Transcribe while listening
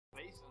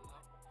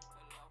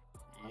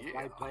Okay,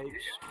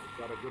 peeps, we've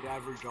got a good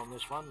average on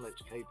this one.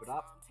 Let's keep it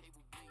up.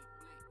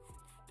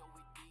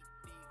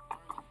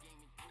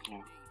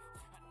 Yeah.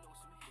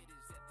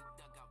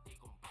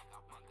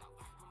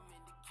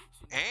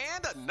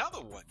 And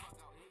another one.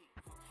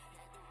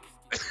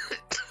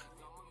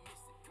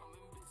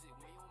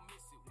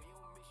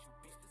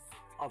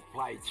 I've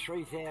played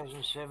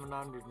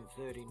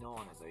 3,739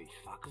 of these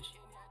fuckers.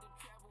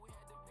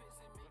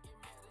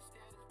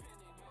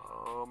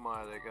 Oh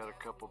my, they got a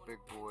couple big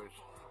boys.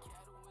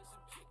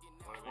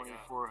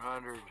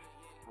 2400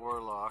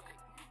 Warlock.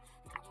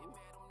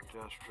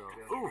 Destro.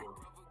 Ooh!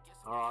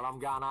 Alright, I'm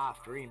going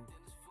after him.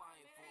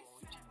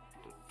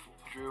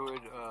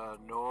 Druid,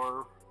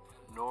 Norb.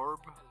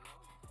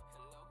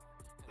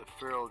 The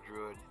Feral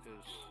Druid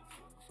is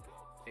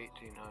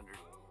 1800.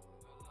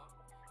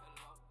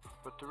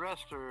 But the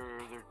rest are,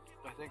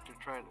 I think they're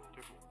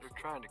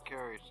trying to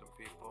carry some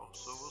people,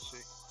 so we'll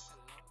see.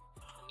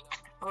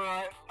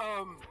 Alright,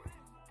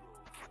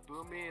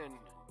 Boomy and,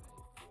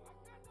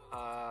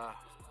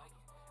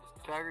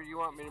 Tiger, you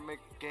want me to make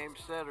a game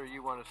set, or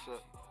you want to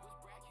sit?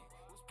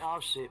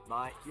 I'll sit,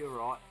 mate. You're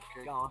right.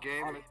 Okay. Go on.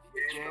 Game and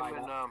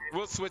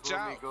we'll switch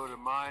Boomy out. go to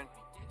mine.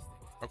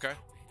 Okay.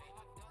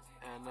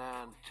 And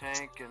then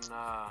Tank and,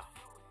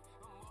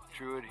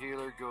 Druid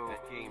Healer go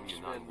That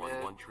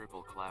Gameu911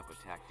 triple clap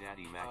attack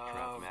Daddy Mac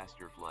Trap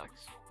Master Flex.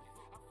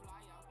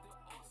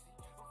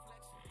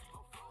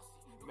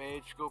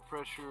 Mage go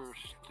pressure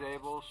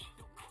Stables.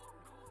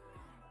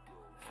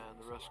 And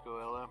the rest go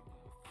LM.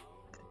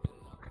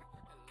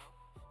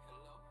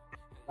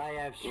 They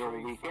have Yeah,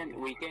 three.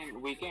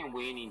 we can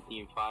win in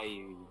team 5.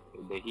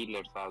 The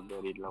healers are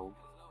very low.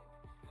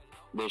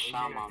 The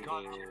shaman,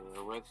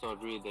 the red sword,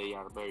 they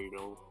are very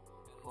low.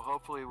 Well,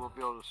 hopefully we'll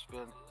be able to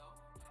spin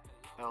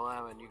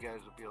LM and you guys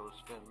will be able to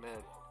spin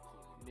mid.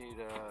 Need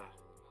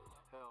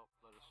help,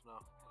 let us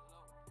know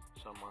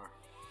somewhere.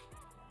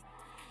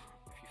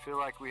 If you feel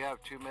like we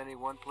have too many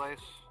one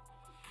place,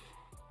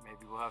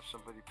 maybe we'll have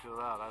somebody peel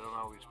out. I don't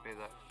always pay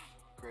that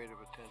great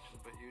of attention,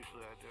 but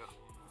usually I do.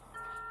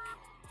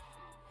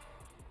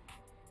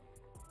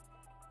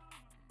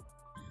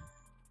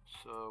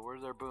 So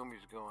where's their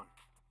boomies going?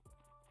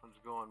 One's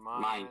going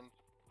mine.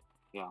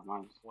 Yeah,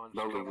 nice. One's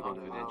Those going are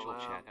Confidential LM.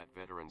 chat at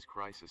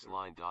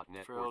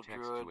veteranscrisisline.net Feral or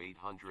text Druid, to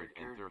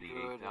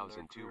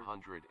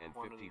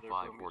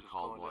 838,255 one or of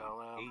call their boomies is going to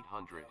LM.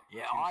 1-800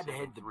 Yeah, I'd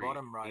head the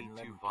bottom road and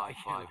let them take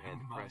 8255 it. and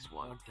press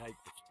 1. I'll take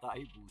the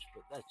stables,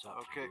 but that's up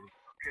Okay. to you.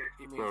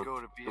 You mean go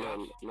to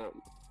BS?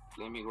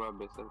 Let me grab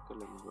the circle.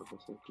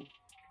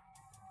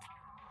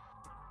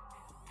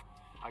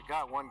 I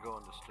got one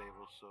going to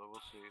stables, so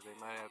we'll see. They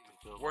might have to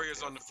fill.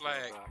 Warriors on the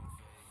flag.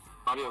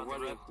 Mario,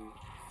 what is it?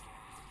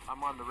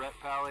 I'm on the Ret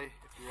Pally.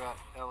 If you're at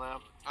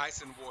LM,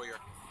 Ice and Warrior.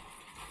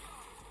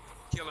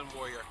 Killing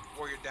Warrior.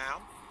 Warrior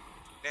down.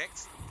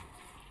 Next.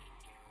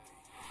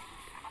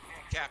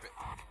 Cap it.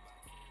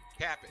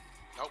 Cap it.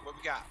 Oh, what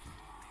we got?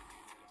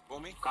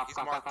 Boomy. He's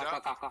marked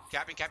up.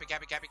 Capping.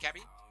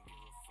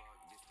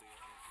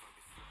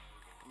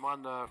 I'm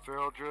on the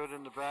Feral Druid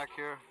in the back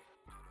here.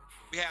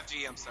 We have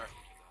GM, sir.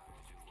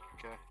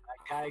 Okay.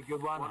 Okay,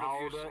 good one.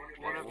 Hold it.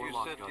 One of you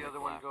Warlock sit, on the the other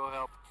one flag. go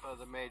help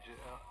the mage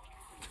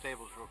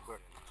stables real quick.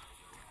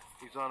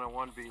 He's on a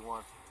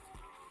 1v1.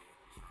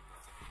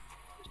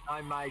 There's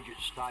no major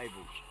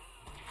stables.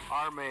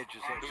 Our mage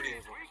is at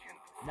stables.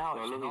 No,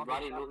 No, it's look not. his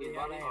body, It's look his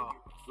up body. there.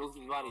 Look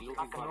his body, look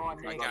his Fucking right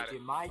body. I next got to it.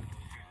 you, mate.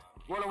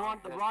 What I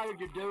want the road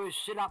to do is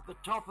sit up the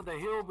top of the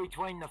hill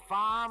between the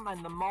farm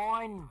and the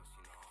mine.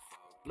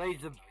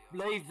 Leave the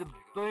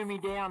boomy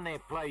down there,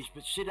 please,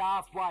 but sit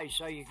halfway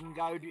so you can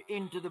go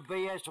into the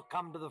BS or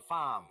come to the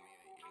farm.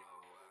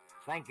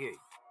 Thank you.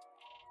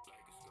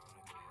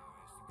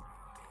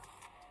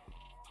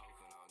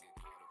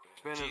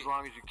 Spin as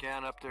long as you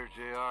can up there,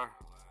 JR.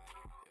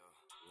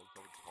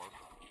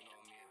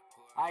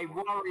 Hey,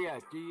 Warrior,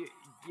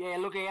 yeah,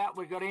 look out,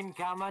 we've got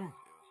incoming.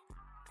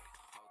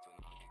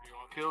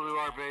 Peel to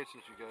our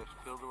bases, you guys.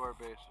 Peel to our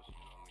bases.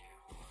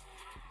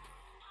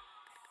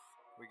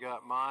 We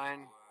got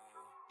mine,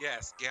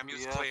 Yes,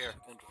 Gameu's BS, clear.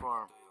 and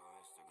farm.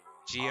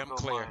 GM I'll go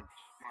clear. mine.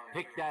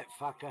 Pick that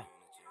fucker.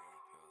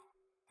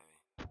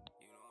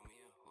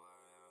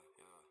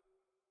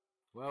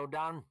 Well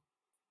done.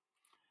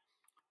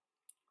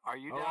 Are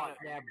you All down right,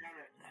 at? now,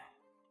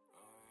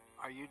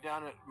 Are you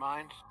down at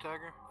mines,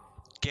 Tiger?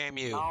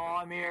 Gameu. no,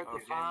 I'm here at the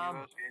Gameu farm.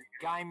 is?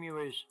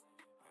 Gameu is.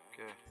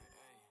 Okay.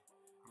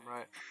 I'm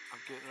right. I'm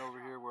getting over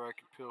here where I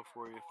can peel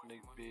for you if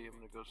need be. I'm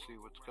gonna go see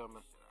what's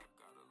coming.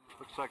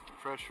 Looks like the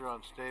pressure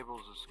on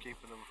stables is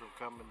keeping them from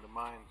coming to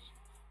mines.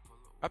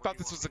 I thought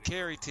this was a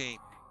carry team.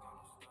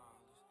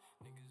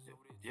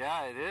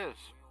 Yeah, it is.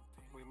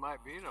 We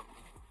might beat them.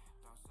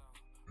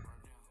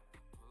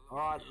 All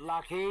right,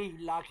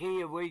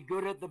 Lucky, are we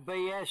good at the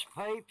BS,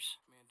 peeps?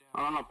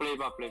 No, play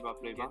back. Get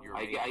your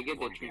I get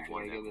the 1v1 trick.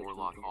 I at get the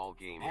Warlock trick. all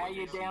game. How when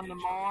you they down see the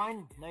each other.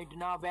 mine? Need to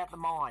know about the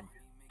mine.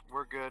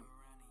 We're good.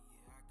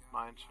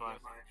 Mine's fine.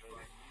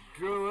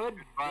 Druid,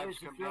 Vibes where's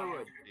the come down.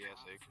 druid? Yes,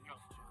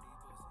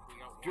 we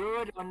got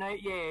Druid, I know,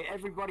 yeah,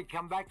 everybody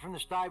come back from the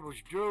stables.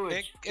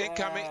 Druid.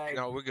 Incoming.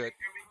 No, we're good.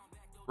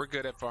 We're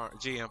good at farm.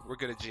 GM. We're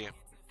good at GM.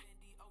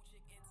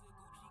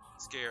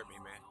 Scared me,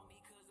 man.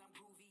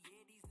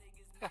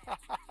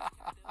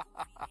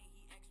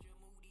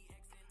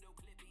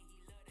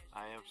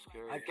 I am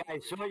scared.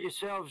 Okay, sort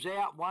yourselves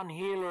out. One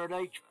healer at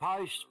each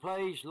post,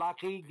 please.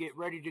 Lucky, get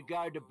ready to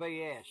go to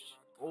BS.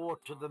 Or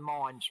to the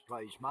mines,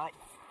 please, mate.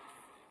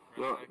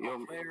 Yo,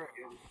 BS, we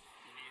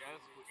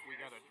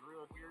got a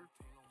druid here.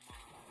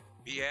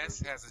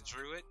 BS has a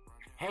druid.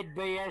 Head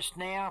BS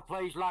now,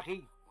 please,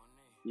 Lucky.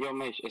 yo,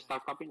 Mesh,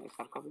 start copying,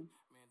 start copying.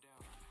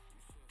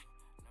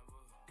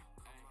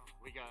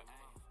 We got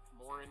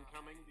more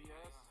incoming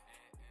BS.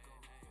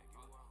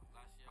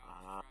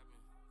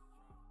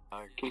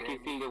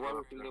 Kill the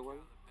wall, kill the wall.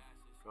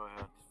 Go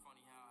ahead.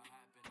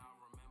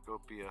 Go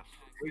BS.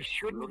 We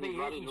shouldn't be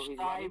Looking hitting ready.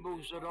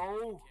 stables at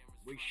all.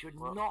 We should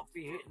not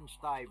be hitting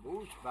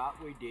stables,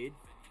 but we did.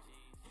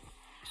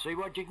 See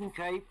what you can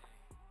keep.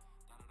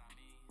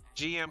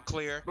 GM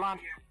clear.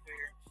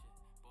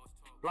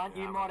 Blunt,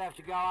 you might have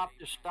to go up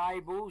to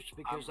stables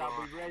because they'll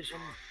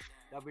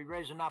be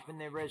resin up in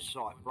their res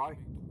site, bro.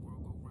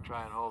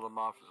 Try and hold them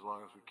off as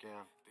long as we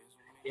can.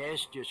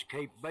 Yes, just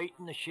keep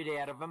beating the shit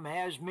out of them.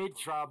 How's mid?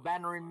 Throw a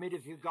banner in mid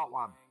if you've got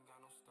one.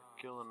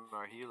 Killing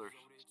our healers.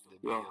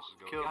 Yo,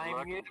 Kill Game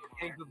Lucky. it,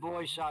 keep the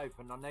voice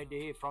open. I need to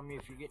hear from you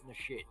if you're getting the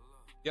shit.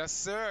 Yes,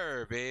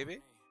 sir, baby.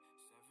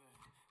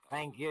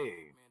 Thank you.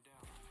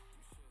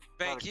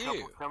 Thank Got a you.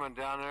 couple coming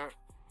down there.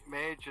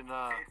 Mage and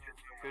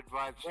good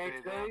vibes stay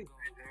Where there. to?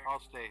 I'll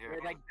stay here.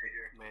 Where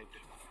Mage.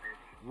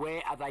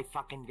 Where are they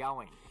fucking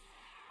going?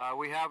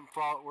 We haven't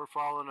we're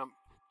following them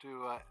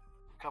to a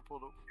couple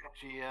to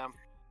GM,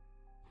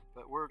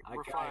 but we're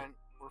Okay. fine.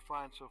 We're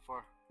fine so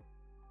far.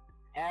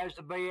 How's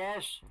the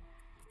BS?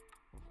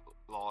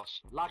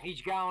 Lost.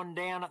 Lucky's going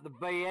down at the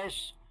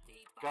BS.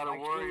 Got a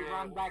Make sure you warrior.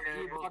 run back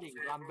to your body.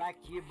 Run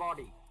back to your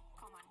body.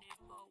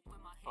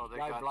 Oh, they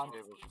Go, got Blunt.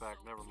 stables back.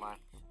 Never mind.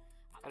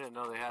 I didn't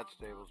know they had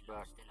stables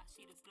back.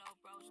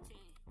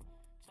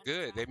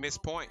 Good. They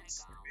missed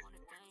points.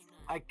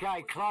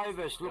 Okay,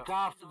 Clovis, look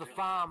after the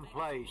farm,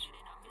 please.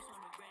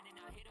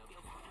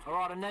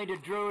 Alright, I need a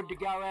druid to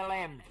go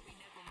LM.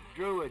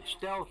 Druid,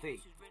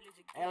 stealthy.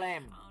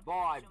 LM,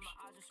 vibes.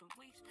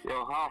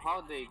 yo,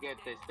 how they get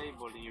the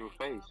stable in your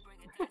face?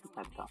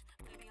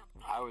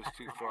 I was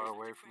too far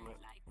away from it.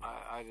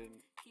 I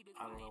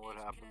don't know what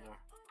happened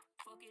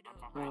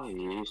there. Oh,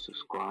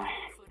 Jesus Christ.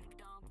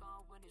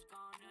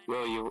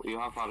 Yo, you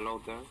have a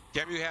load there?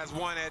 Gameu has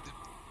one at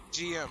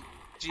GM.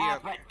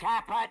 Cap it,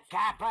 cap it,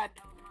 cap it.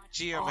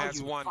 GM Oh, has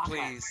you one, fucker.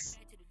 please.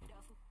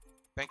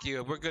 Thank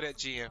you. We're good at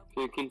GM.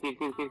 Kill.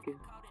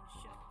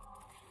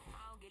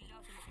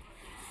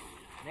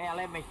 Now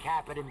let me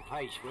cap it in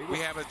peace, will you? We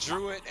have a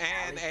druid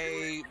and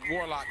a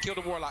warlock. Kill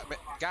the warlock.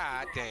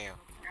 God damn.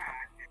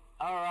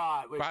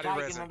 Alright, we're Body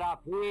taking resin. it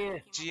up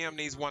here. GM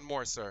needs one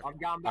more, sir. I'm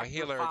going back A to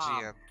healer the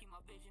farm. GM.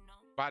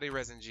 Body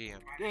resin GM.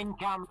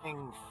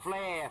 Incoming,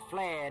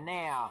 flare,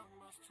 now.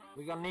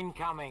 We got an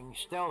incoming,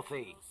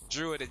 stealthy.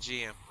 Druid at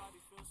GM.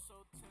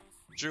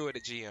 Druid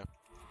at GM.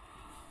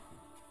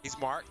 He's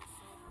marked.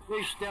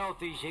 Two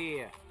stealthies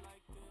here.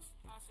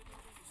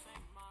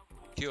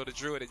 Kill the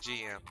druid at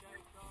GM.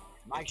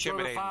 Make sure the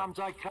Intimidating farm's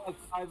okay,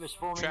 Clovis,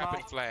 for me, Trap mate.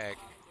 and flag.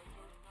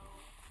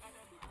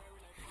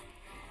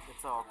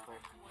 It's all clear.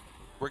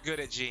 We're good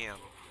at GM.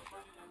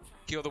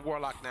 Kill the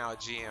warlock now at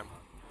GM.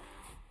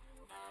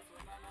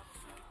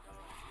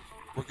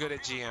 We're good at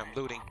GM.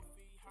 Looting.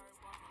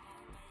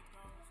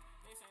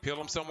 Peel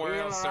him somewhere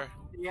Healer else, sir. up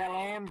the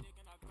LM.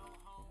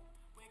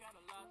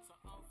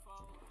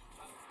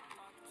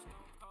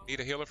 Need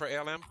a healer for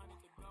LM?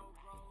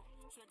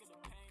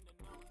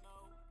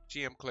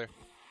 GM clear.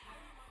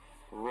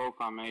 Rogue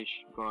Mesh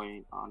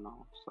going. Oh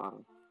no, sorry.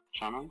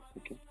 Shaman?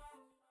 Okay.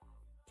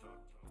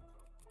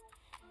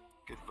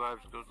 Good vibes.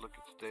 Go look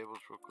at stables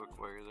real quick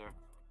while you're there.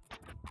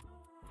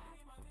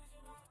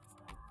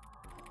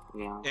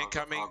 Yeah.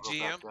 Incoming I'll go back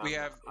GM. down We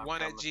there. have I'm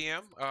one at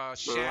coming. GM.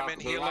 Shaman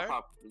healer.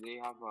 They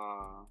have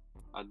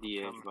a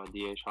DH, but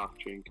DH half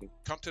trinket.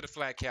 Come to the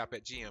flag cap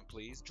at GM,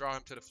 please. Draw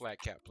him to the flag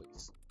cap,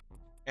 please.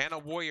 And a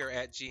warrior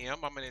at GM. I'm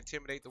going to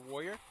intimidate the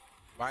warrior.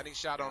 Binding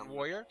shot on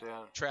warrior.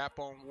 Down. Trap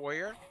on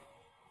warrior.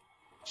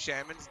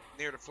 Shaman's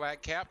near the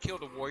flag cap. Kill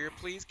the warrior,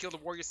 please. Kill the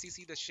warrior.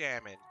 CC the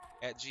shaman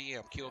at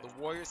GM. Kill the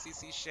warrior.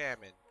 CC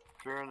shaman.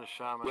 Fear in the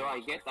shaman. Yo, I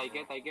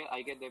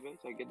get the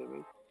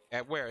base.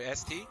 At where?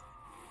 ST?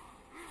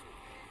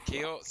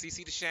 Kill.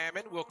 CC the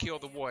shaman. We'll kill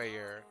the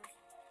warrior.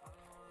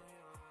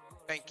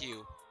 Thank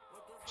you.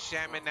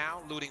 Shaman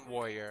now. Looting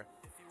warrior.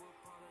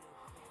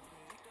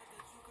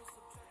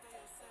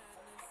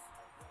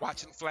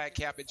 Watching flag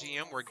cap at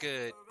GM. We're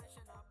good.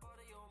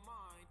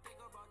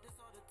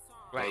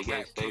 Flag I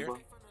cap get clear. stable.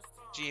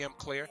 GM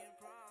clear.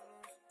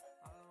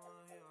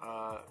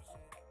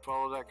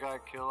 Follow that guy,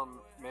 kill him,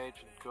 mage,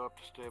 and go up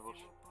to stables.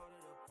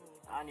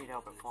 I need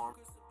help at farm.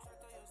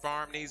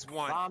 Farm needs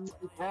one. Farm needs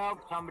help,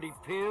 somebody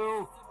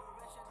peel.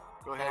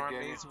 Go ahead, Farm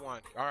Gameu. needs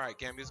one. All right,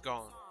 Gameu's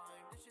gone.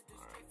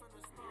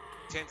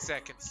 10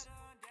 seconds.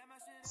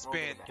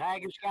 Spin.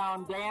 Tag is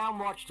going down.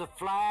 Watch the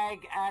flag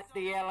at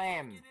the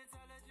LM.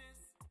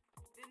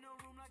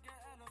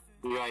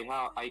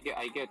 Yeah,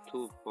 I get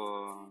 2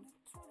 for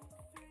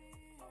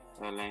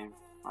LM,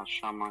 a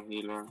shaman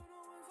healer.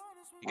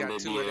 You got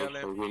 2 at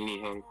LM. We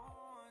need help.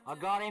 I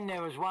got him.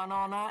 There was one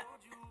on that.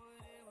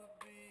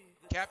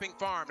 Capping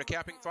farm. The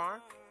capping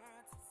farm.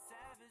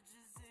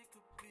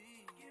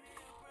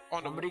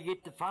 On Somebody the,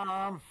 get the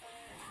farm.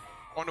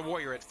 on the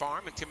warrior at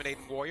farm.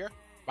 Intimidating warrior.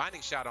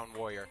 Binding shot on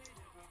warrior.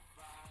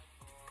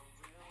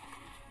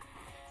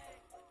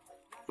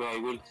 So I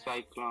will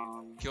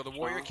cyclone. Kill the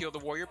warrior. Kill the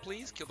warrior,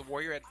 please. Kill the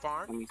warrior at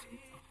farm. Let me see.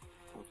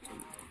 Okay.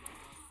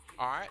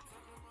 All right.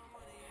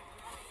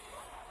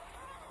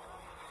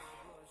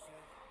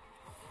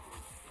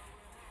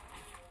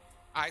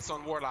 Ice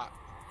on warlock.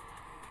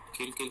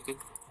 Kill.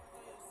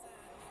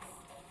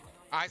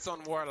 Ice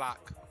on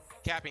warlock.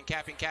 Capping.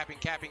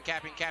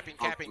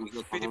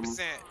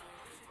 50%.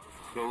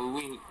 So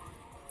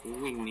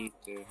we need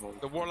to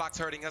help. The warlock's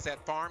hurting us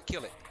at farm.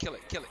 Kill it.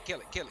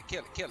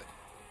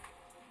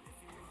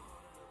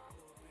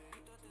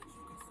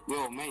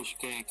 Yo, Mesh,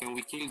 can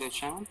we kill the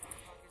shaman?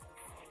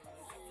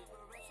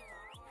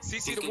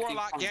 CC the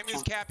warlock.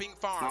 Gameu's capping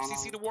farm.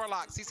 CC the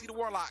warlock.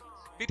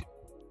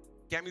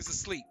 Gameu's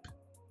asleep.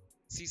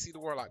 CC the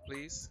warlock,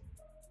 please.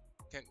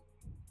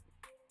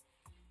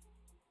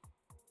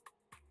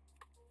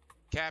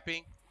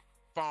 Capping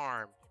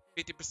farm.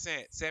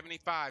 50%.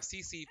 75.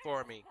 CC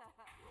for me.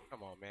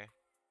 Come on, man.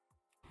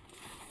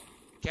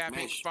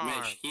 Capping farm.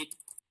 Mesh, hit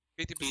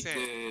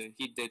 50%.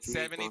 hit the tree,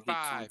 75.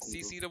 or hit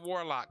CC the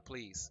warlock,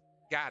 please.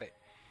 Got it.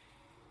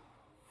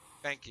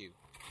 Thank you.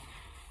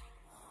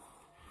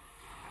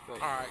 All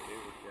right.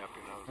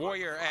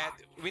 Warrior at.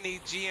 We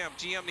need GM.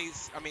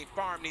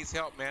 Farm needs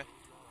help, man.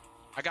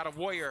 I got a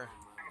warrior.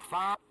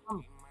 Farm.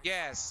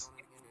 Yes.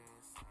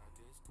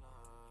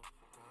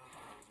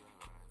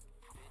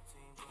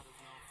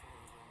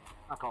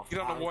 Fuck off, Get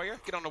on the Barry. warrior.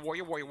 Get on the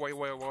warrior.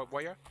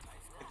 Warrior.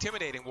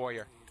 Intimidating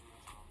warrior.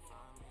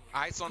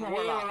 Ice on The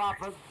warlock. healer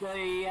up at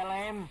the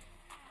LM.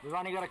 We've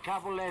only got a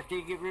couple left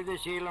here. Get rid of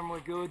this healer and we're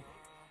good.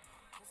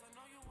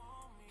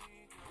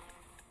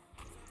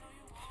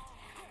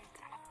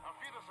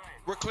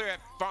 We're clear at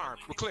farm.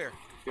 We're clear.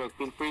 Yo,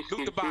 kill priest, Loot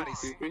kill the priest, bodies.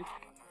 kill priest.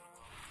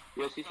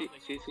 Yo, CC.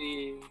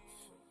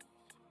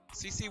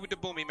 CC with the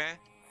boomy, man.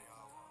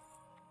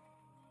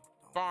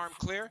 Farm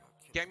clear.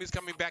 Gameu's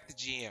coming back to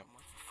GM. You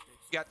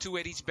got 2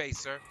 at each base,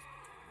 sir.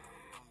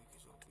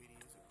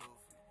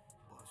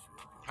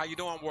 How you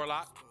doing,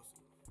 warlock?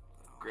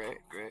 Great.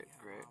 Thanks.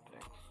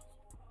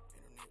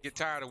 Get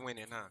tired of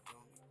winning, huh?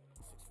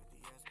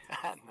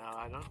 No,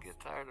 I don't get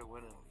tired of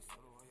winning.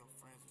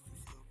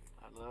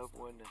 I love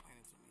winning.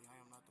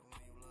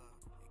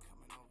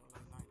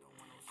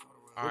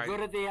 All We're right.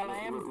 good at the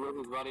LM. Loot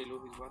his body.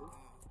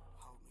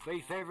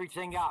 Beef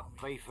everything up.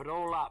 Beef it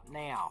all up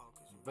now.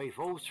 Beef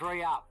all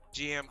 3 up.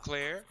 GM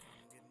clear.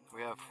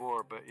 We have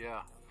 4, but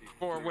yeah.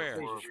 4 where?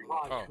 Jesus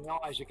Christ, Oh. my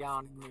eyes are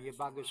going, you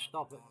buggers,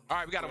 stop it. All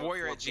right, we got a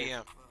warrior at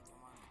GM.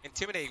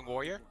 Intimidating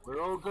warrior.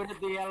 We're all good at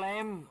the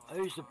LM.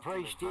 Who's the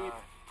priest here?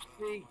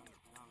 See?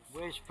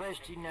 Where's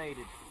Presty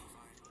needed?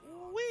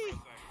 Wee.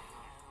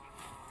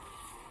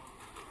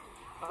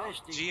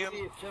 Presty, GM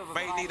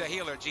may need a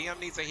healer. GM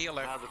needs a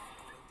healer.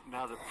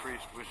 Now the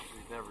priest wishes he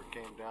never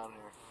came down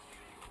here.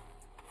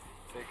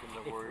 Taking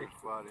the warrior's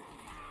body.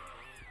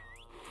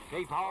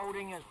 Keep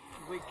holding as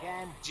we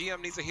can.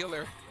 GM needs a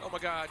healer. Oh my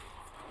God.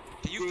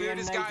 Can you clear GM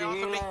this needs guy a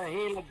off of me?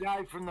 Healer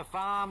go from the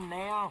farm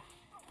now.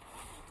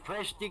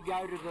 Presty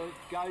go to the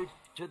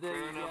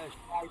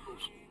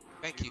stables.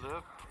 Thank you.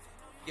 Live?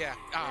 Yeah.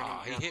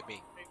 Ah, he hit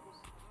me.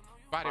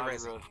 Body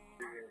resin.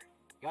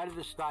 Go to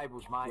the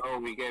stables, mate. Oh,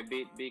 we get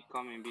big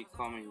coming.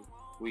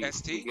 We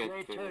ST? get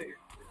Where to?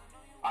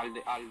 all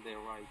the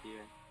right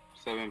here.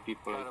 7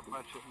 people. Got a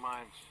bunch of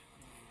mines.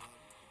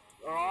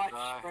 Alright,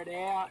 Die. spread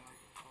out.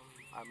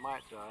 I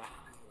might die.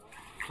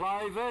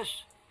 Clovis,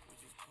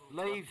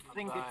 leave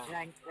thinker Dying.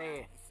 tank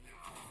there.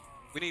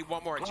 We need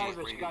one more GM.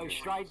 Clovis, go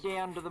straight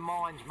down to the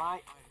mines,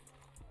 mate.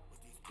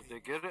 Did they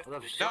get it? No,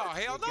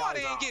 hell no,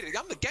 they didn't get it.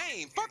 I'm the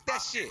game. Fuck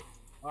that shit.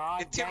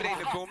 Alright, Intimidating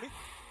the boomy.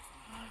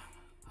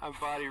 I'm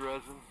body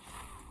resin.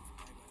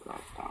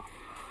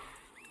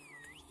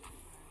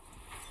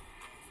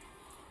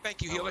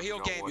 Thank you, healer. He'll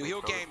game you.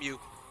 He'll game you.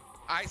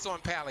 Ice on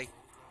Pally.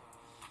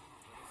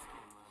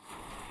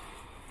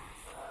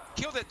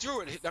 Kill that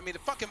druid. I mean, the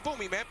fucking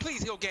boomy, man.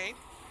 Please, he'll game.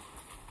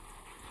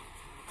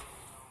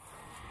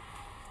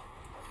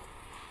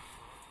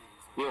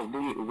 Yo,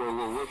 boomy,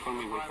 wait for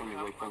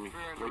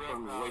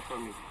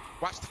me.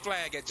 Watch the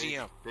flag at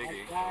GM.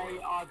 Biggie. Okay,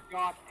 I've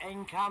got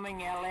incoming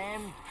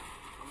LM.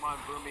 Come on,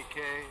 Boomy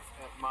K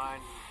at mine.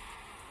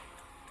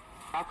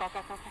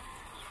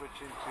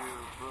 Switching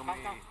to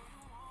Boomy.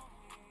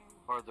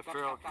 Or the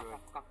feral druid.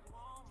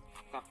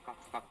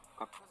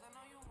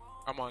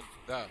 I'm on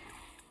the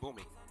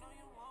boomy.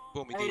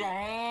 Boomy Need D. a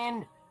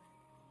hand.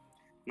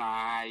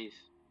 Nice.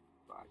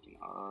 Fucking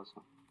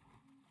awesome.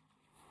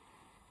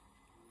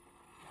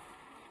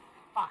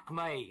 Fuck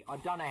me. I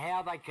don't know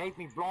how they keep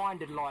me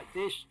blinded like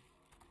this.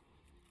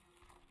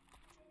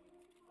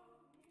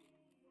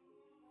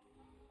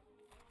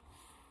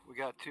 We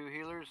got 2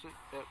 healers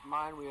at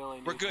mine. We only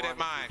need We're good one at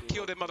mine. if we do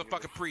Kill that have 2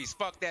 motherfucking priest.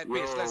 Fuck that Yo,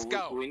 bitch. Let's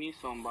go. We need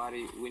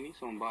somebody. We need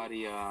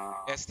somebody.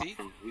 SD?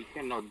 We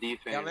cannot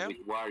defend LM? with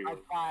warriors.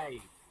 Okay.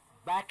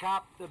 Back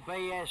up the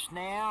BS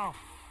now.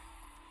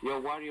 Yo,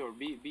 warrior,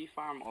 be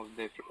farm of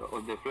the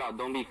flat.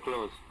 Don't be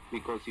close,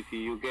 because if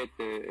you get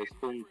a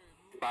stun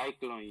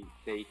cyclone,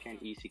 they can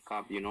easy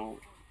cap. You know.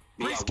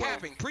 Be Priest aware.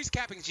 capping. Priest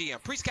capping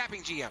GM. Priest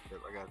capping GM.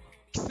 I got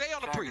Stay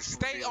on the priest.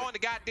 Stay on the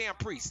goddamn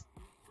priest.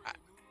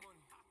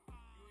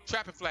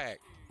 Trapping flag.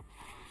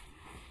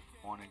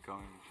 One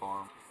incoming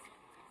farm.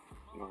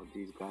 Oh,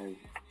 these guys.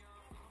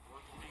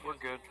 We're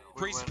good. We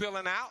Priest win.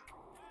 peeling out.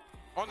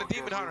 On the We're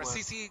demon good, we hunter.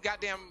 win. CC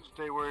goddamn.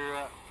 Stay where you're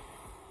at.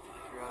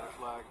 You're out of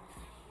flag.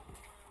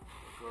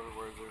 Go to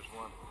where there's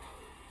one.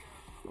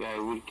 Yeah, I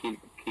will kill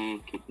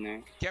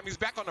next. Gameu's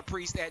back on the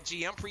priest at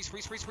GM.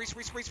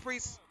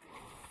 Priest.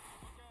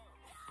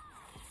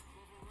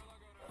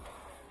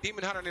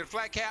 Demon hunter near the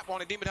flag cap on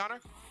the demon hunter.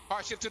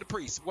 Hard shift to the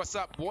priest. What's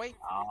up, boy?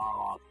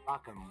 Oh,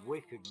 fucking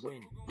wicked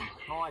win.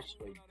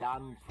 Nicely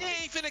done. You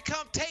ain't finna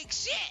come take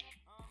shit.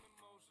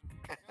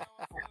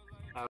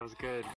 That was good.